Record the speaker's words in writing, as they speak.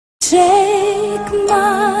Take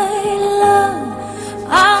my love,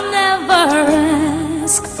 I'll never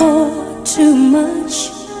ask for too much.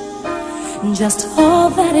 Just all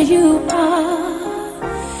that you are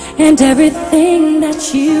and everything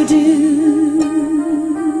that you do.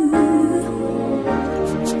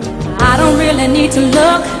 I don't really need to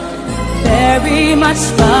look very much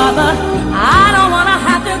further.